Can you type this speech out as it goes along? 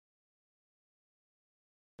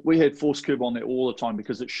We had force curve on there all the time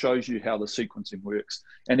because it shows you how the sequencing works.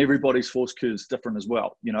 And everybody's force curve is different as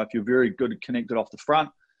well. You know, if you're very good at connected off the front,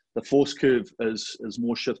 the force curve is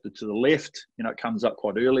more shifted to the left. You know, it comes up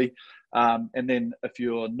quite early. And then if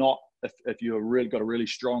you're not, if you're really got a really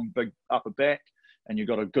strong big upper back and you've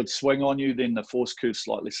got a good swing on you, then the force curve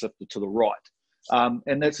slightly shifted to the right.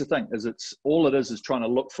 And that's the thing, is it's all it is trying to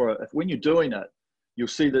look for it. If when you're doing it, you'll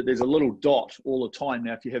see that there's a little dot all the time.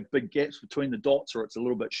 Now, if you have big gaps between the dots or it's a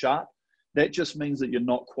little bit sharp, that just means that you're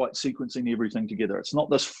not quite sequencing everything together. It's not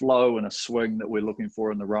this flow and a swing that we're looking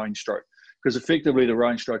for in the rowing stroke, because effectively the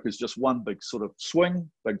rowing stroke is just one big sort of swing,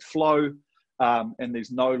 big flow, and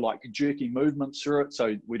there's no like jerky movements through it.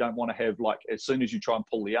 So we don't want to have like, as soon as you try and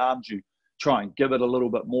pull the arms, you try and give it a little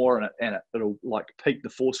bit more and it'll like peak the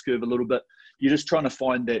force curve a little bit. You're just trying to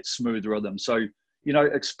find that smooth rhythm. So, you know,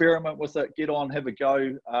 experiment with it, get on, have a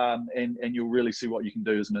go, and you'll really see what you can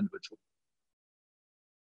do as an individual.